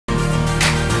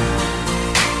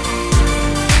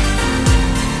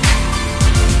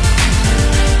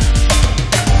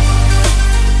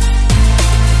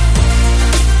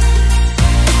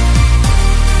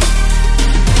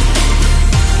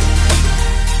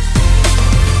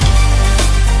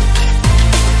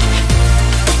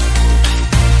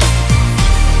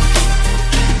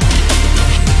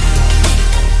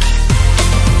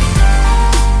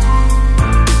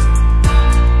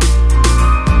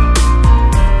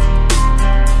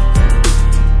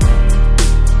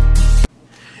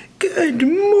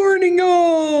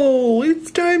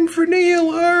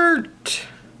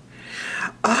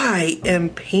I am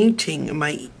painting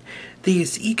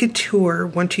these Couture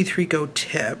 123 Go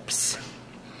tips.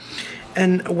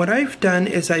 And what I've done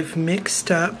is I've mixed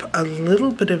up a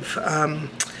little bit of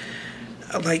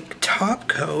like top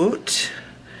coat.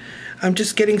 I'm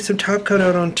just getting some top coat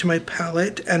out onto my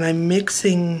palette, and I'm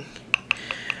mixing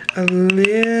a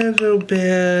little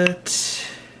bit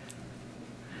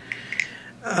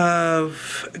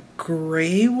of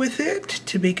gray with it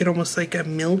to make it almost like a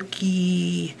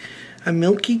milky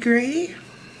gray.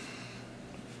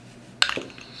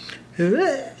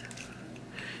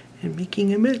 I'm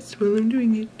making a mess while I'm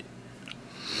doing it.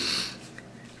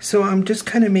 So I'm just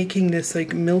kind of making this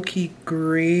like milky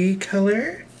gray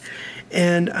color,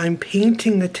 and I'm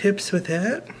painting the tips with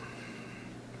it.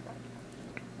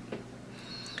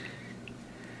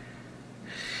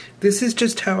 This is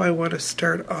just how I want to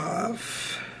start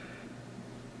off.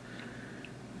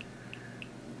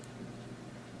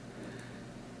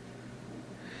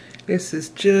 This is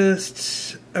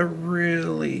just a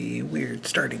really weird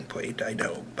starting point, I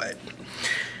know, but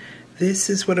this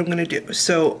is what I'm going to do.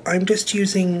 So I'm just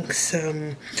using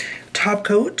some top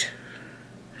coat,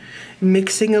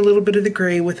 mixing a little bit of the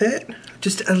gray with it,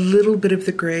 just a little bit of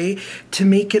the gray to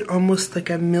make it almost like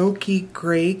a milky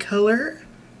gray color.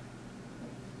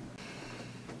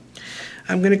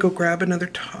 I'm going to go grab another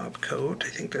top coat. I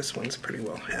think this one's pretty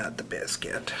well had the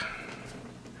biscuit.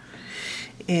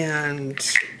 And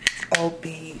I'll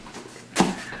paint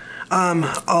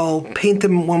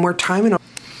them one more time. And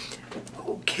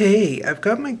okay, I've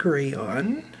got my gray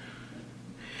on.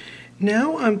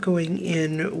 Now I'm going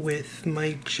in with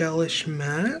my gelish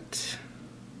matte.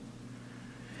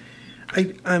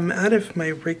 I'm out of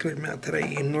my regular matte that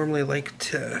I normally like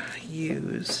to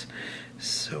use,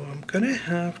 so I'm gonna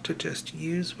have to just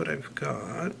use what I've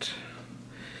got.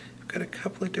 I've got a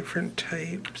couple of different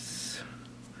types,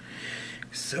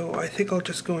 so I think I'll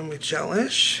just go in with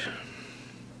gelish.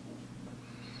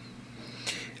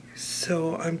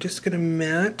 So I'm just gonna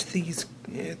matte these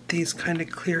kind of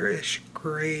clearish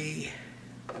gray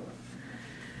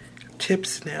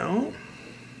tips now.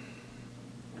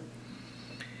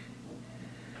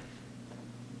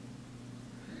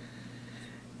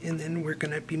 And then we're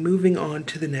going to be moving on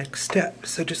to the next step.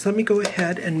 So just let me go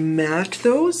ahead and matte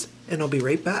those, and I'll be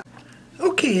right back.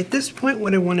 Okay, at this point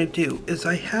what I want to do is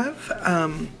I have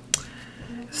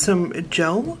some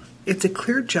gel. It's a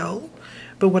clear gel,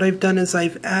 but what I've done is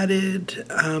I've added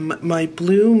my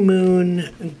Blue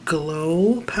Moon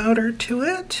Glow powder to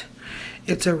it.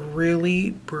 It's a really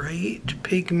bright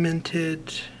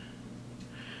pigmented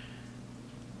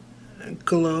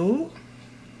glow.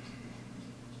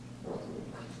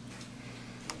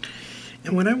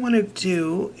 And what I want to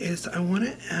do is I want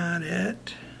to add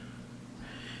it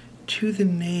to the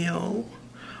nail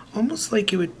almost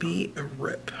like it would be a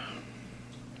rip.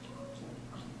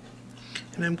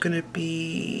 And I'm going to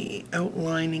be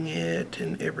outlining it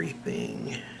and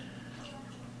everything.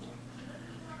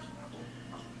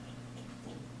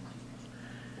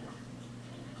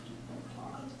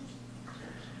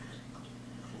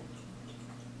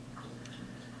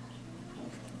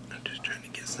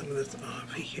 Some of this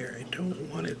off here. I don't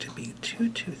want it to be too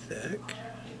thick.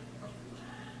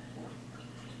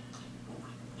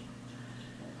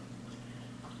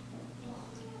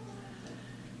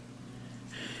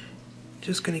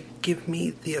 Just going to give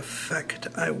me the effect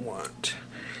I want.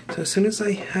 So as soon as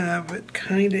I have it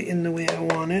kind of in the way I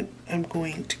want it, I'm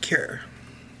going to cure.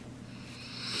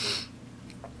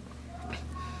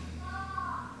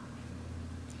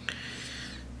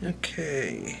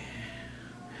 Okay.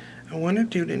 I want to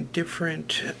do it in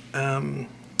different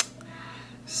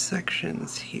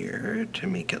sections here to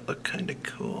make it look kind of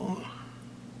cool.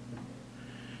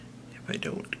 If I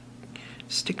don't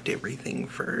stick to everything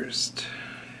first.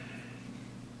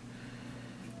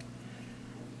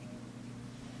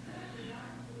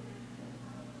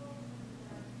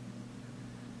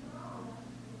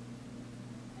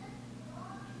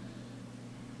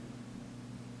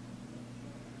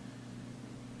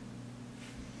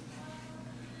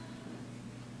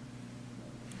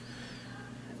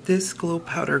 This glow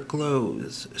powder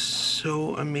glows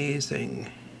so amazing.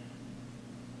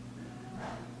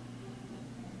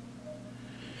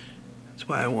 That's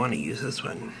why I want to use this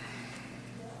one.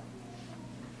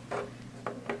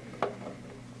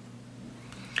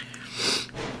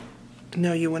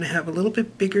 Now you want to have a little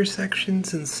bit bigger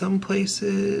sections in some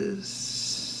places,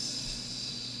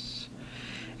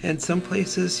 and some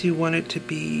places you want it to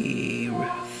be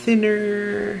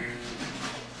thinner.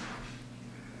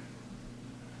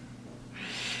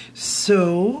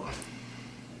 So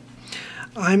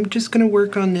I'm just going to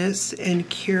work on this and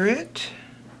cure it,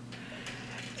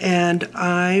 and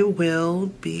I will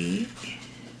be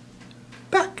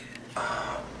back.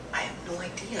 Oh, I have no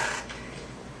idea.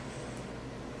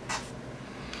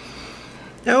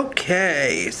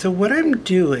 Okay, so what I'm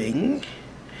doing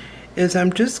is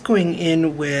I'm just going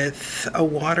in with a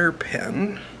water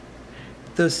pen,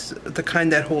 the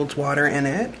kind that holds water in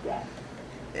it,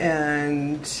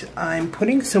 and I'm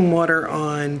putting some water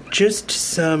on just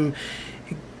some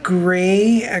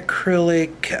gray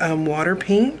acrylic water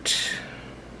paint,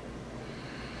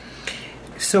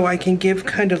 so I can give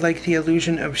kind of like the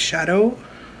illusion of shadow.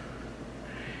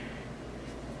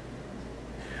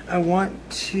 I want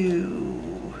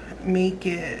to make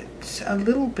it a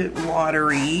little bit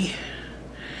watery.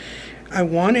 I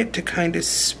want it to kind of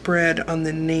spread on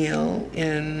the nail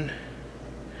in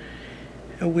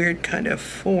a weird kind of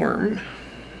form.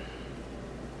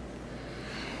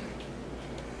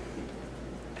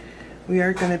 We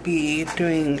are going to be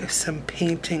doing some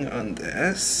painting on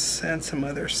this and some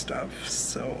other stuff,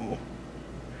 so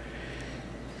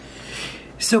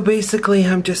basically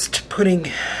I'm just putting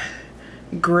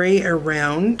gray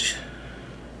around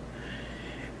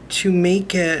to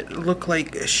make it look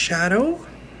like a shadow,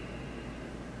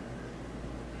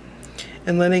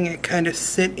 and letting it kind of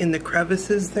sit in the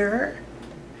crevices there.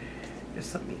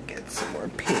 Just let me get some more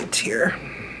paint here.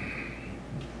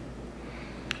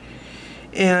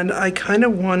 And I kind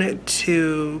of want it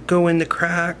to go in the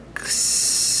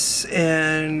cracks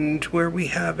and where we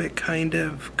have it kind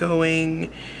of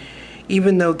going,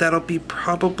 even though that'll be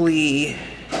probably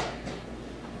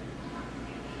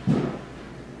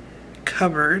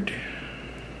covered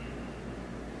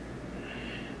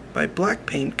by black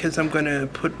paint, because I'm going to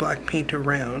put black paint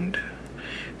around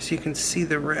so you can see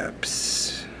the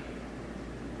rips.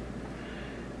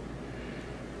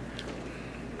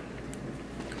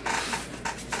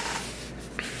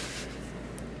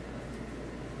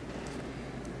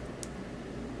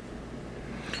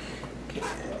 Okay,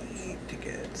 I need to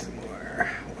get some more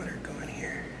water going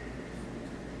here.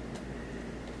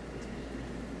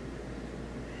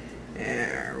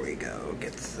 There we go,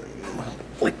 get some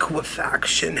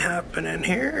liquefaction happening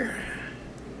here.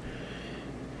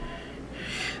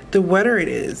 The wetter it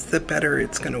is, the better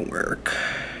it's gonna work,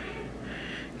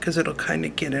 because it'll kind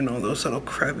of get in all those little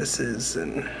crevices,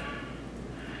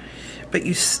 but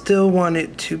you still want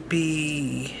it to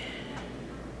be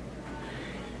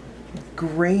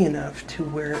gray enough to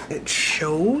where it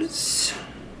shows.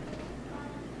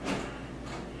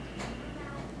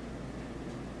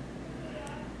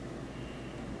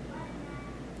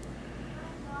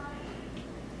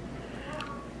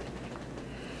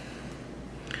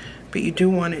 But you do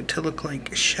want it to look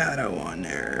like a shadow on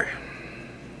there.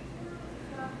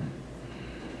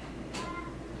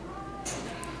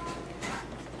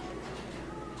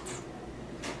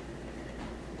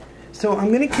 So I'm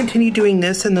going to continue doing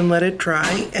this and then let it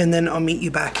dry, and then I'll meet you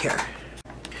back here.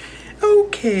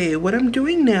 Okay, what I'm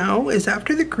doing now is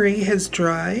after the gray has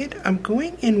dried, I'm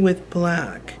going in with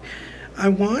black. I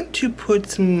want to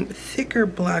put some thicker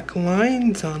black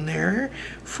lines on there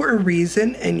for a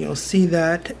reason, and you'll see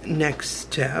that next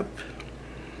step.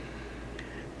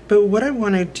 But what I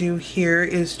want to do here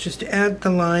is just add the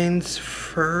lines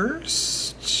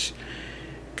first,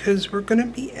 because we're going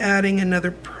to be adding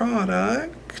another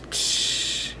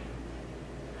product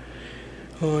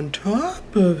on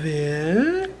top of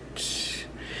it,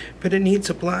 but it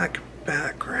needs a black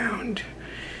background.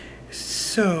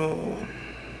 So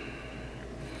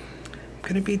I'm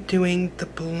going to be doing the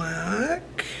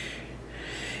black.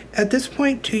 At this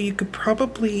point too, you could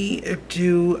probably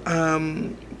do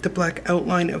the black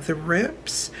outline of the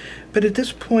rips, but at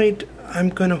this point I'm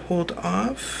going to hold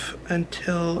off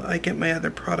until I get my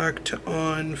other product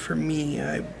on. For me,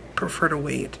 I prefer to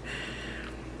wait.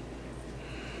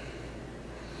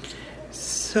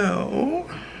 So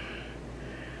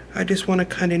I just want to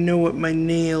kind of know what my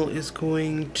nail is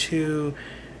going to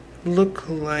look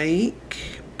like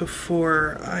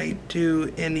before I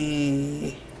do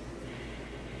any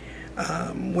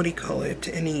what do you call it,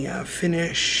 any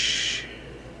finish,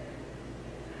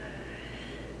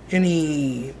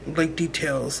 any like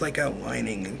details like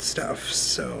outlining and stuff.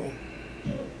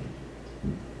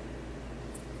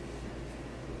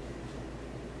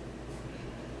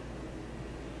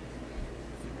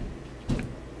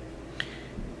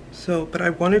 But I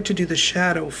wanted to do the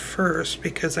shadow first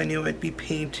because I knew I'd be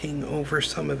painting over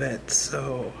some of it,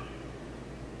 so.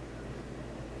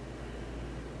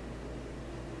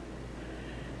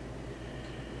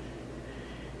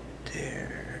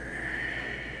 There.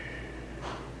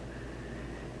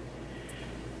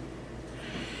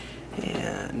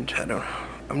 And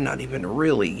I'm not even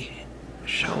really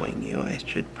showing you. I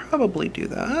should probably do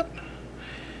that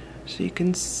so you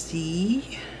can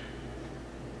see.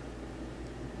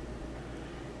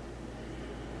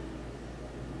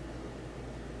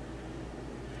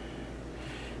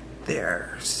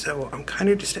 There, so I'm kind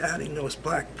of just adding those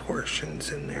black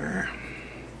portions in there.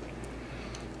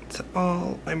 That's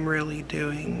all I'm really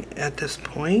doing at this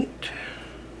point.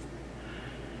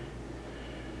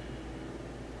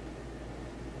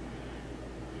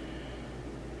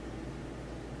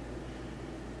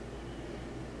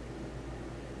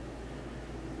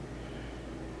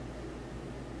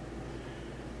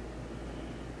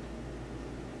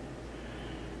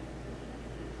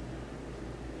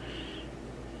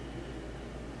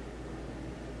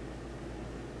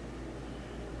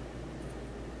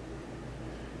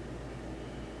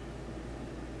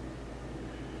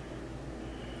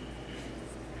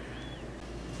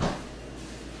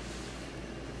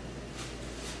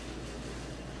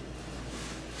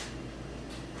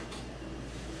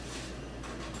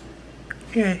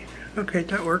 Yay. Okay,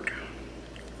 that worked.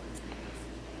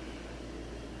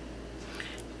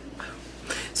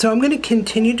 So I'm going to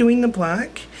continue doing the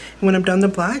black, and when I'm done the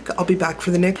black, I'll be back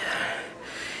for the next.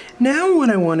 Now what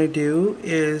I want to do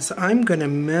is I'm going to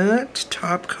matte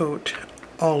top coat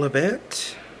all of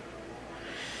it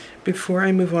before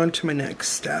I move on to my next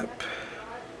step.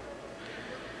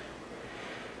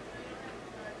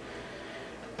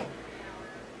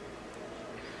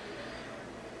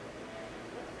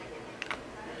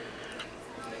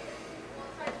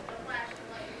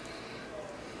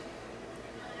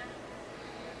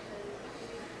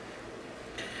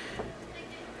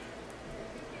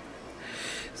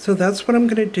 So that's what I'm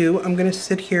going to do. I'm going to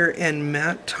sit here and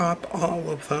matte top all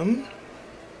of them.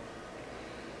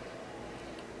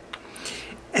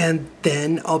 And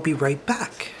then I'll be right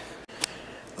back.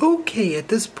 Okay, at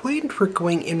this point we're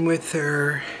going in with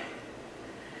our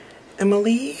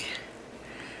Aimeili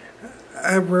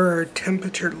Aurora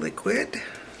Temperature liquid.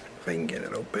 If I can get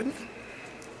it open.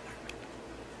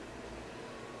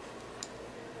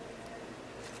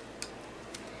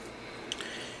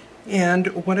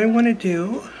 And what I want to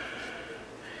do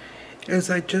is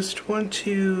I just want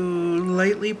to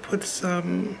lightly put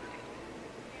some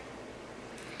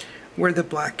where the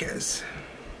black is.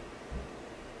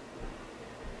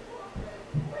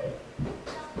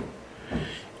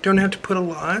 Don't have to put a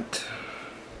lot,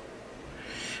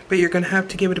 but you're going to have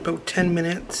to give it about 10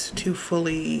 minutes to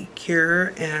fully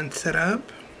cure and set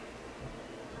up.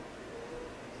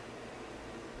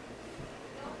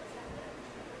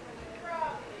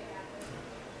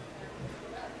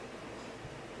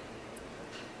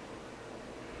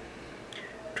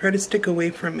 Try to stick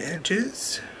away from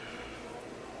edges.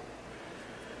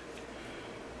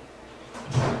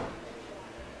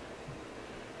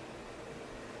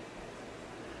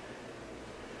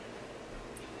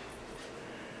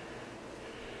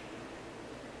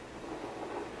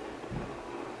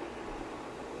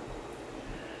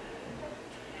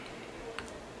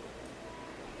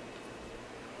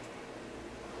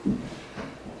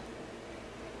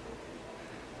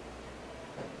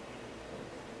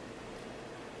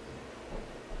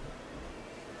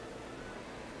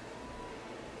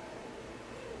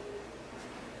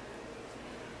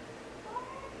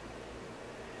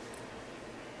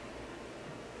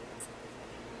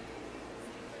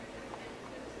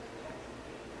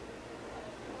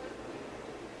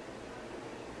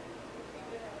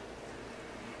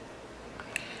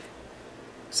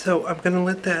 So I'm going to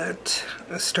let that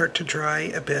start to dry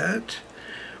a bit.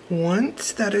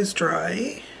 Once that is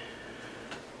dry,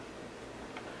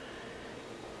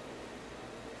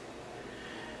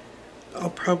 I'll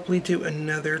probably do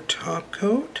another top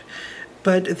coat,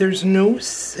 but there's no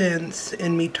sense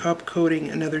in me top coating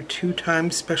another 2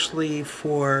 times, especially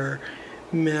for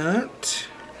matte,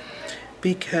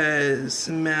 because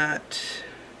matte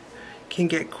can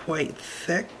get quite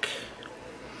thick.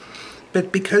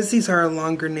 But because these are a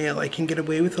longer nail, I can get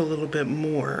away with a little bit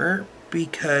more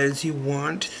because you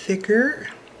want thicker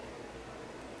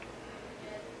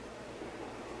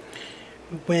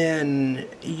when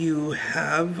you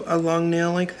have a long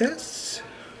nail like this.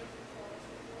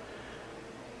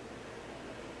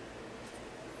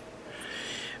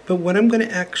 But what I'm going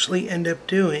to actually end up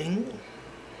doing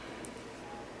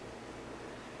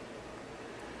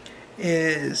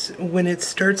is when it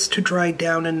starts to dry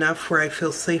down enough where I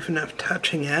feel safe enough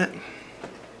touching it,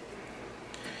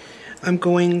 I'm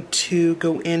going to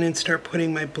go in and start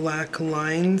putting my black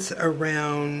lines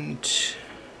around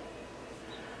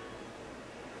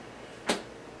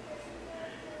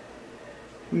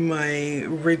my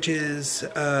ridges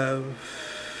of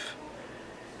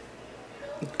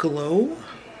glow.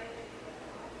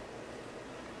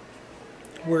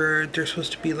 where they're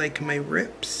supposed to be like my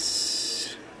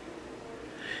rips.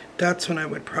 That's when I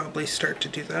would probably start to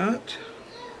do that.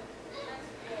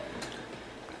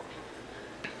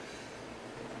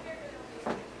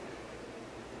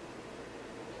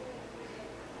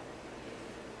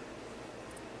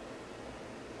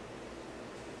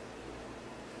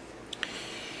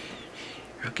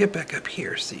 I'll get back up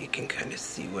here so you can kind of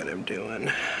see what I'm doing.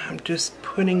 I'm just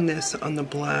putting this on the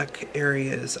black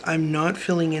areas. I'm not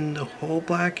filling in the whole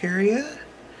black area.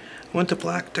 I want the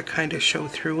black to kind of show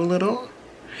through a little.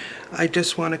 I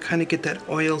just want to kind of get that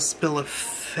oil spill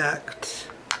effect.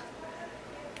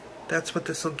 That's what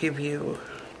this will give you.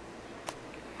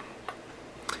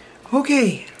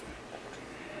 Okay.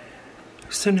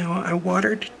 So now I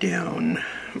watered down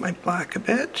my black a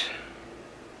bit.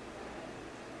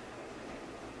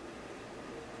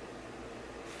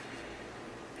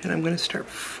 And I'm going to start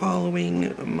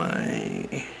following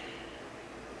my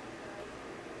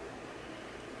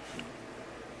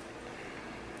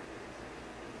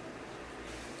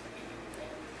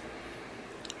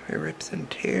rips and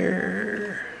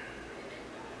tear.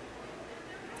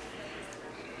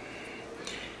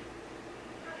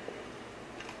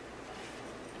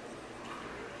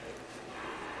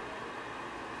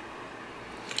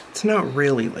 It's not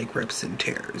really like rips and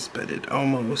tears, but it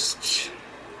almost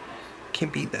can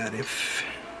be that if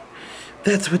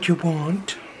that's what you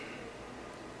want.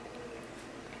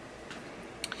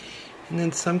 And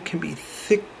then some can be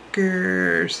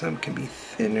thicker, some can be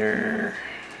thinner.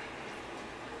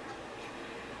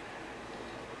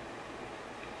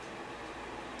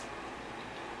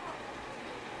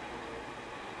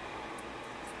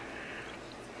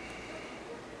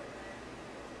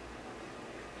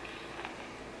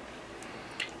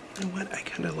 You know what, I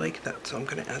kind of like that, so I'm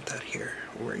going to add that here,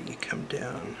 where you come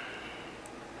down.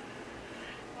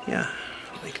 Yeah,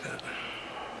 I like that.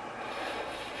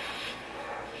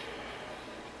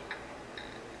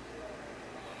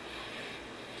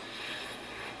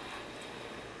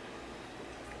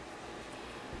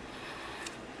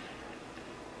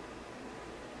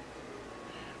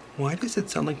 Why does it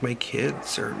sound like my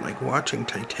kids are like watching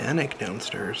Titanic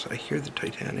downstairs? I hear the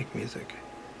Titanic music.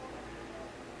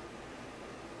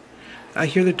 I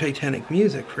hear the Titanic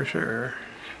music for sure.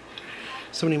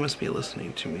 Somebody must be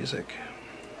listening to music.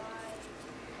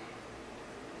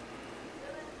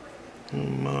 Oh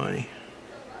my.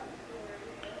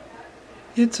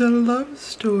 It's a love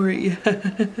story.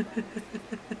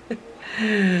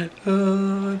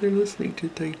 Oh, they're listening to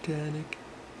Titanic.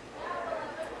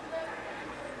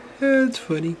 It's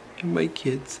funny. My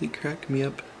kids, they crack me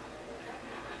up.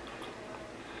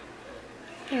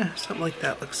 Yeah, something like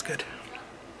that looks good.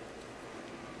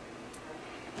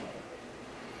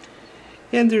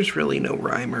 And there's really no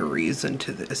rhyme or reason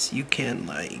to this. You can,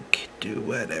 like, do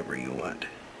whatever you want.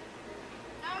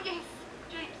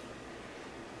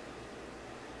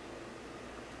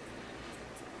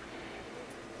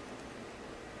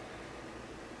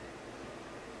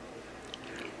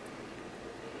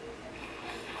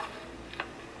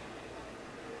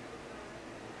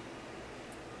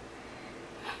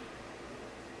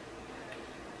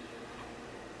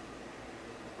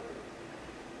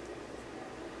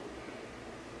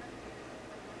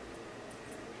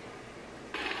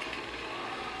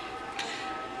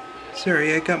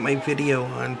 Sorry, I got my video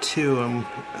on too.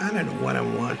 I don't know what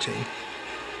I'm watching.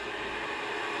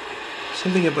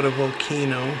 Something about a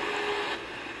volcano. I'm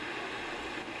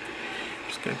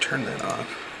just gonna turn that off.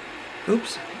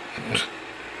 Oops.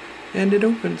 And it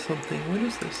opened something. What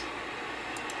is this?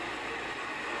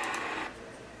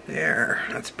 There,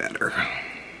 that's better.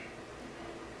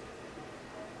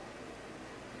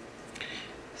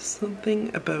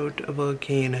 Something about a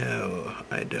volcano.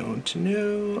 I don't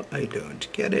know. I don't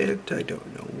get it. I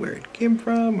don't know where it came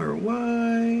from or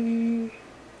why.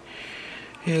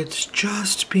 It's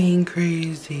just being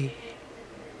crazy.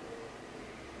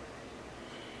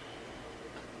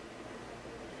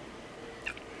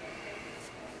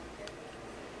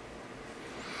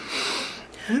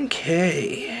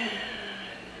 Okay.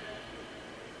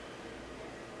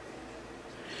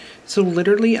 So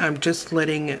literally I'm just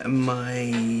letting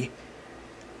my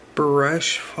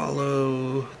brush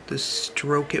follow the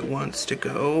stroke it wants to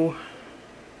go.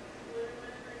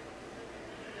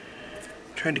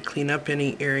 Trying to clean up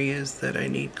any areas that I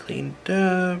need cleaned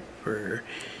up, or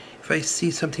if I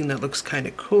see something that looks kind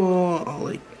of cool, I'll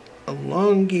like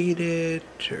elongate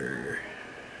it or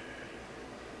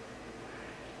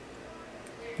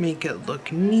make it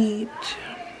look neat.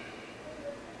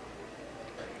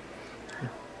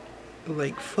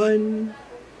 Like fun.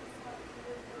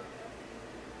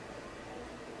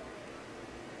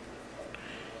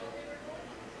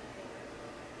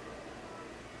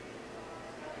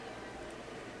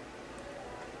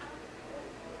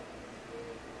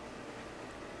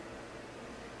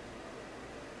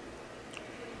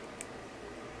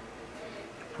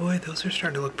 Boy, those are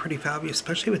starting to look pretty fabulous,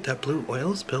 especially with that blue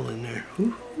oil spill in there.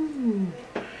 Ooh.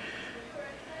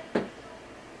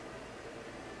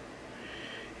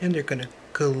 And they're gonna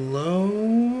glow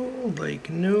like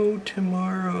no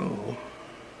tomorrow.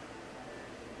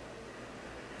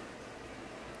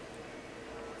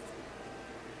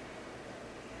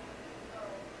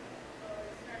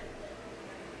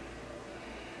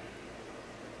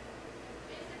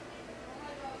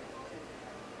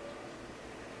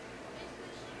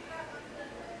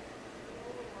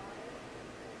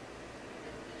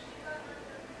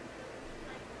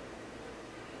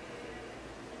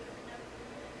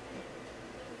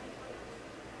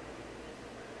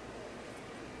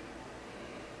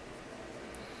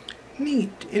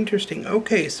 Neat, interesting.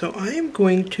 Okay, so I am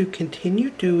going to continue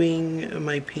doing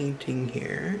my painting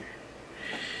here.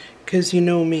 Because you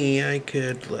know me, I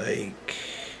could like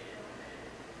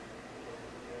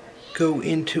go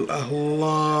into a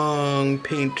long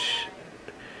paint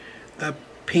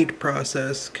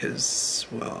process because,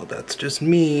 well, that's just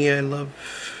me. I love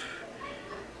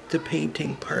the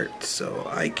painting part, so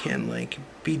I can like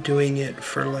be doing it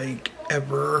for like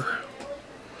ever.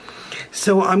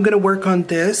 So I'm going to work on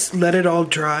this, let it all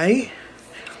dry,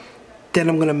 then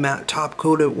I'm going to matte top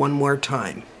coat it one more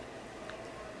time.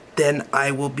 Then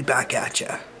I will be back at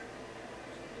ya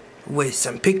with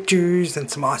some pictures and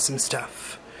some awesome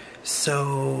stuff.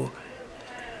 So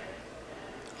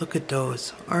look at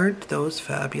those. Aren't those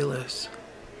fabulous?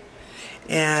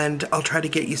 And I'll try to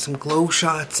get you some glow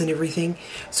shots and everything.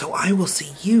 So I will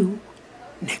see you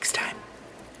next time.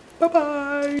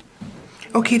 Bye-bye.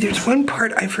 Okay, there's one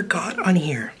part I forgot on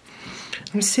here.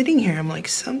 I'm sitting here, I'm like,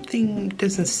 something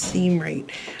doesn't seem right.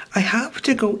 I have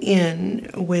to go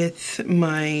in with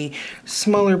my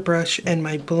smaller brush and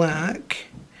my black,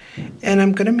 and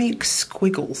I'm gonna make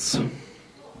squiggles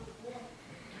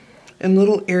in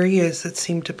little areas that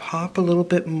seem to pop a little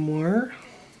bit more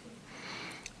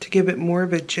to give it more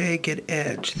of a jagged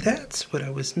edge. That's what I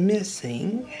was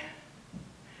missing.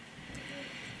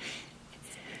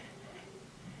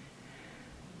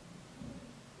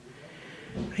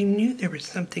 I knew there was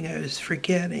something I was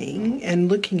forgetting, and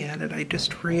looking at it, I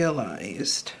just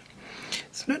realized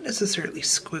it's not necessarily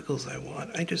squiggles I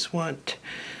want. I just want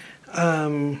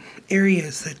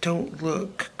areas that don't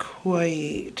look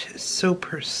quite so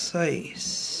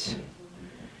precise.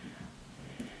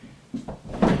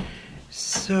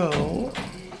 So,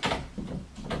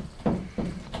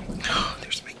 oh,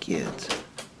 there's my kids.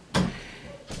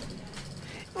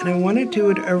 And I want to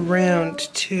do it around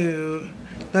too.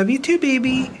 Love you too,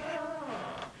 baby.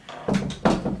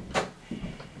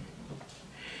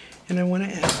 And I want to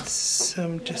add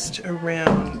some just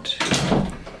around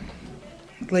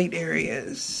light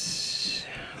areas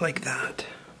like that.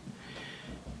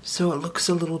 So it looks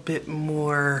a little bit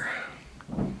more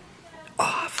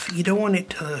off. You don't want it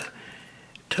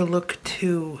to look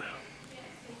too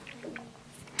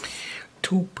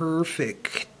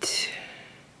perfect.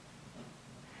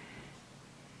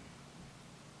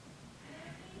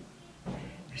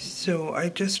 So I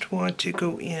just want to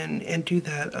go in and do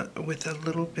that with a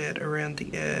little bit around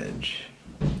the edge.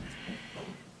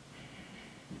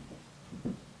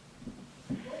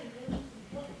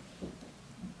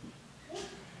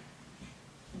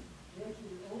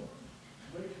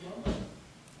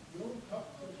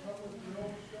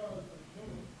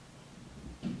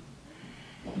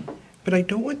 But I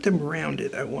don't want them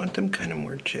rounded. I want them kind of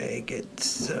more jagged.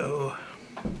 So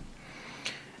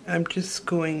I'm just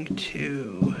going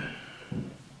to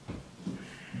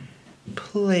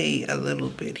play a little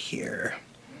bit here.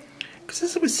 Because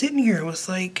as I was sitting here, I was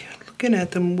like looking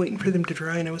at them, waiting for them to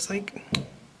dry, and I was like,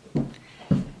 you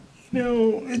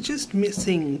know, it's just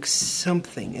missing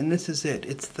something. And this is it.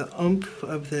 It's the oomph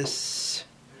of this.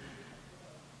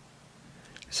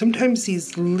 Sometimes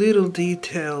these little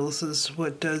details is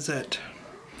what does it.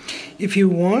 If you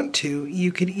want to,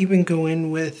 you could even go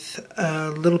in with a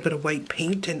little bit of white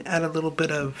paint and add a little bit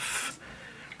of,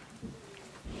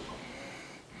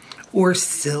 or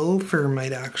silver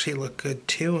might actually look good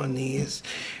too on these,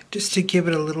 just to give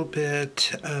it a little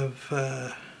bit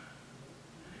of,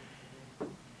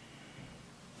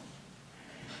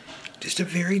 just a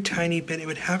very tiny bit. It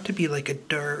would have to be like a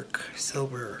dark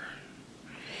silver,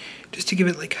 just to give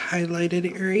it like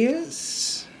highlighted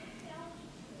areas.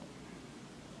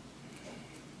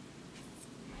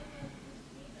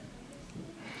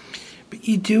 But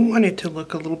you do want it to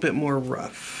look a little bit more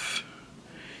rough,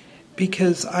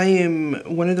 because I am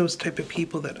one of those type of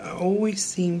people that always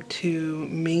seem to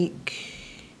make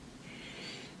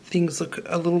things look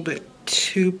a little bit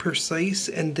too precise,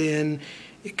 and then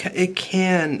it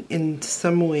can in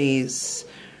some ways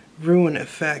ruin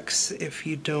effects if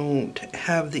you don't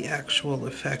have the actual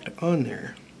effect on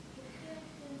there.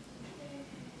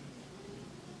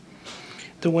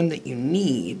 The one that you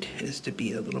need is to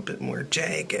be a little bit more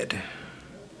jagged.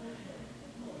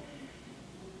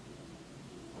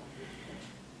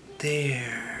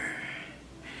 There.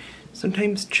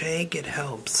 Sometimes jagged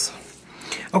helps.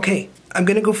 Okay, I'm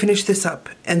gonna go finish this up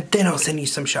and then I'll send you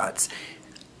some shots.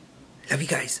 Love you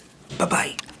guys.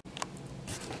 Bye-bye.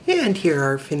 And here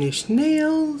are finished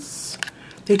nails.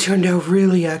 They turned out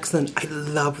really excellent. I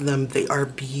love them. They are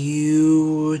beautiful.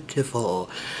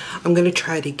 I'm gonna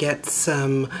try to get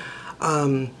some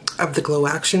of the glow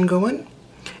action going,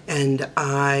 and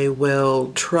I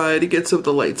will try to get some of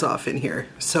the lights off in here.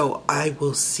 So I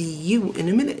will see you in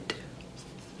a minute.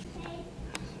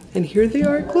 And here they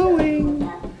are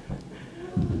glowing.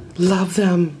 Love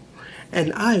them.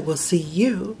 And I will see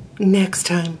you next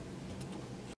time.